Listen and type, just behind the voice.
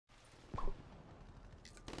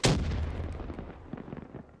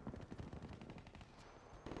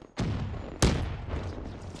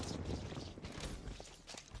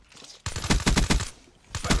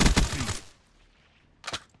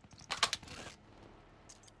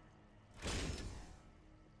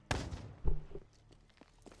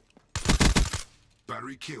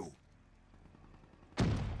Battery kill.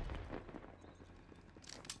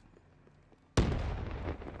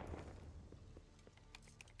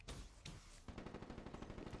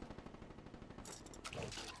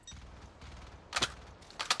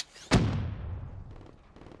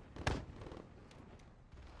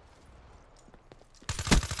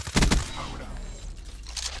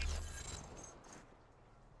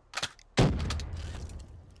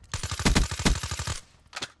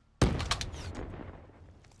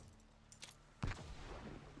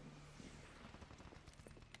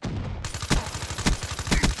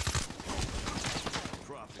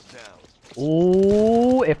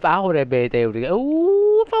 Ooh, if I would have been able to,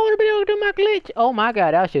 ooh, if I would have been able to do my glitch, oh my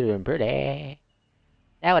god, that should have been pretty.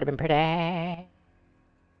 That would have been pretty.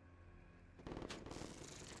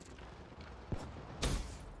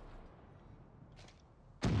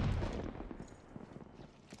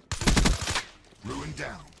 Ruin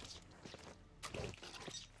down.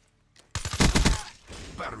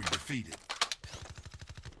 Battery defeated.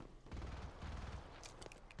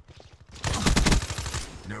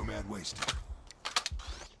 Nomad wasted.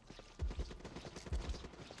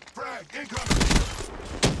 Frag incoming.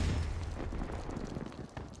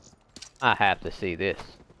 I have to see this.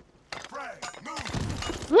 Frag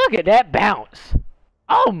move. Look at that bounce.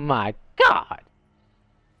 Oh my god.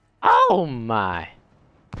 Oh my.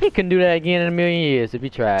 He couldn't do that again in a million years if he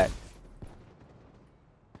tried.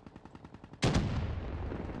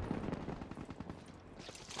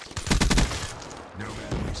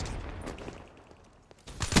 Nomad wasted.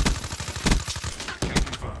 Can't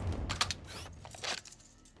confirm.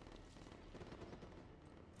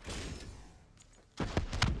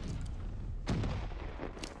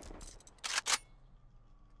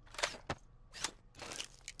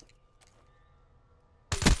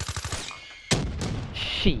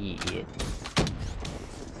 Shit.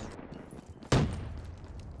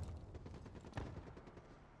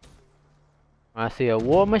 When I see a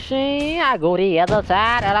war machine, I go the other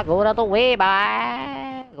side and I go the other way,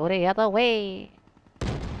 bye. Go the other way.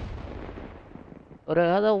 Go the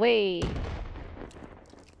other way.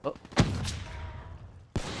 Oh.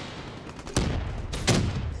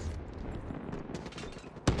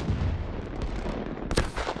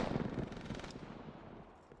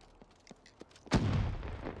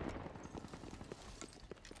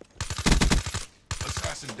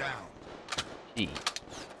 Assassin down. Gee.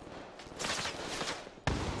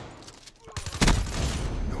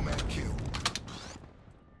 Nomad kill.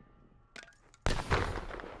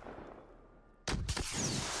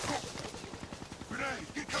 Grenade,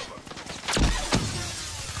 get cover.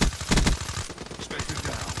 Spectre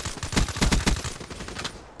down.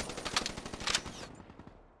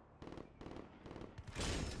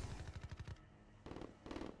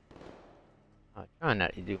 I'm trying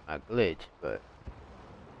not to do my glitch, but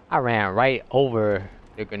I ran right over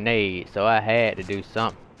the grenade, so I had to do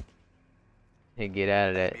something to get out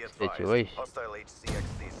of that situation. Hostile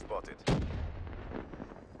HCXD spotted.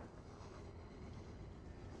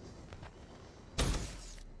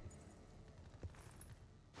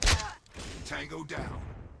 Tango down.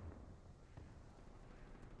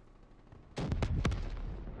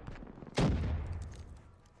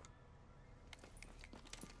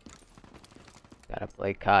 Gotta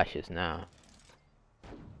play cautious now.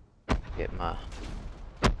 Get my...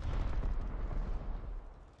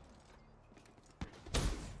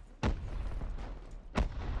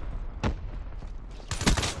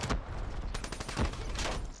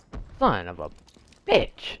 Son of a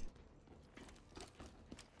bitch!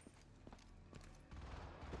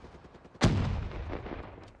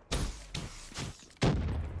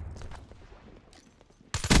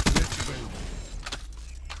 Let's available.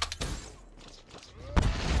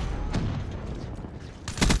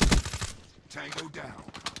 Tango down.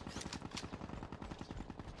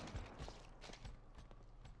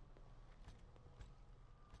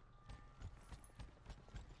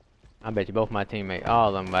 I bet you both my teammates, all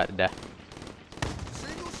of them about to die.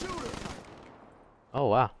 Single shooter. Oh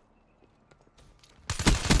wow.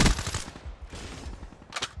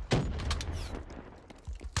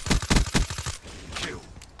 Kill.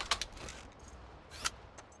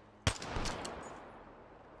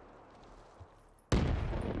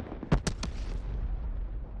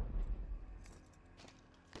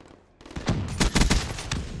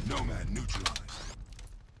 Nomad neutralized.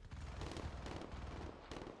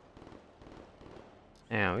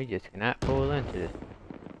 Now we just cannot pull into this.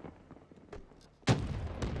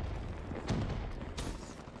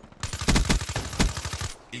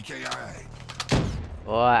 EKIA.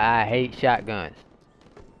 Boy, I hate shotguns.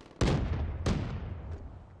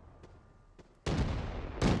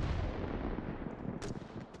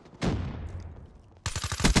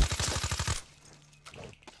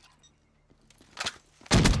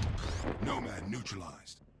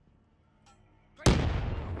 neutralized.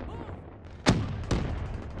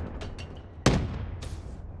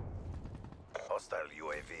 Hostile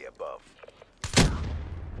UAV above.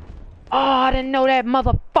 Oh, I didn't know that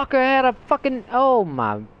motherfucker had a fucking. Oh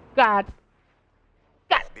my god.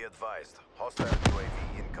 Be advised, hostile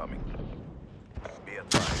UAV incoming. Be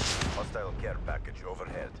advised, hostile care package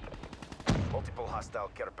overhead. Multiple hostile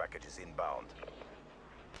care packages inbound.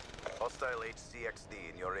 Hostile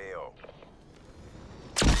HCXD in your AO.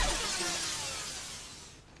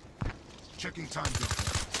 Checking time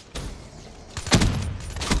difference.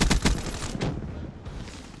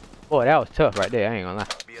 Boy, that was tough right there. I ain't gonna lie.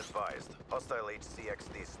 Be advised, hostile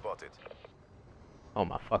HCXD spotted. Oh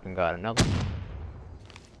my fucking god, another.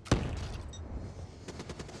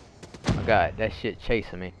 Oh my god, that shit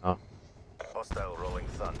chasing me. Oh. Hostile rolling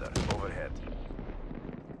thunder overhead.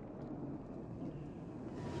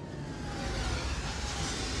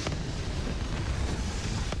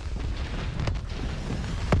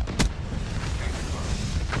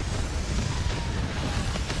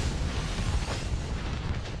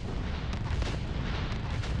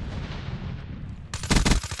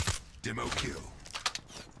 Demo kill.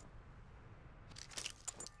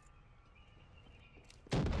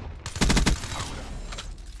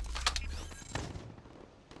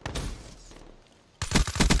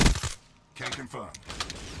 Can confirm.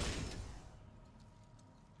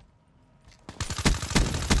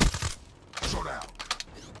 Short out.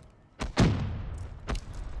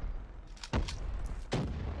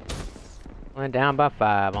 Only down by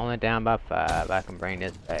 5. Only down by 5. I can bring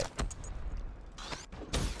this back.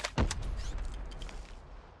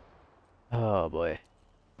 Oh boy.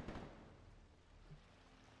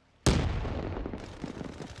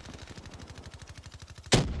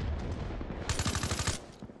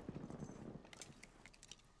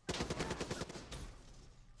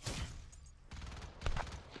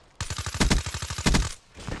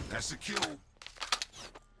 That's a kill.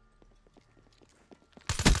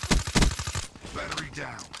 Battery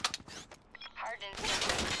down.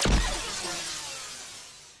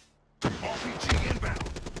 RPG inbound.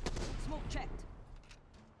 Smoke checked.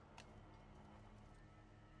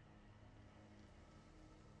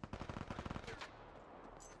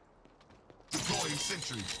 Deploying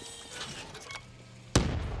sentry.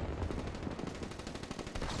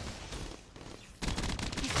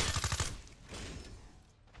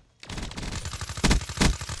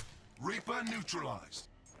 Reaper neutralized.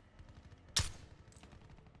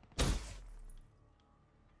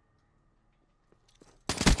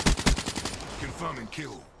 Confirming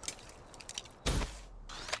kill.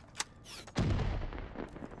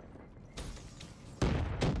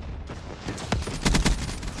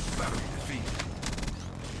 Battery defeated.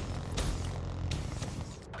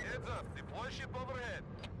 Heads up, deploy ship overhead.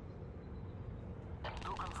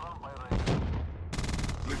 Do confirm my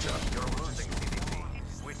Good job. You're losing CDP.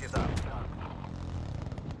 Switch it up.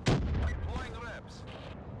 Deploying reps.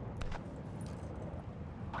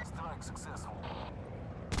 Strike successful.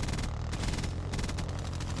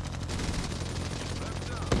 Reps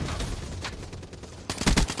down.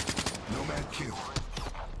 Nomad kill.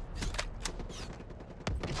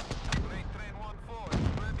 Freight train 1-4 is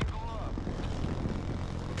ready to up.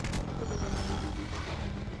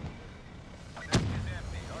 Nest is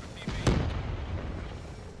empty. RTV.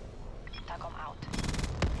 TACOM out.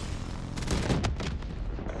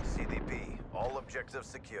 CDP. All objectives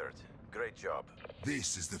secured. Great job.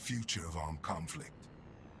 This is the future of armed conflict.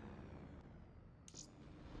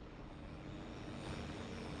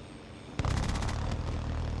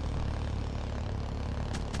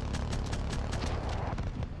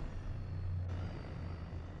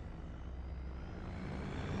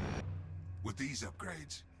 With these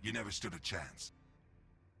upgrades, you never stood a chance.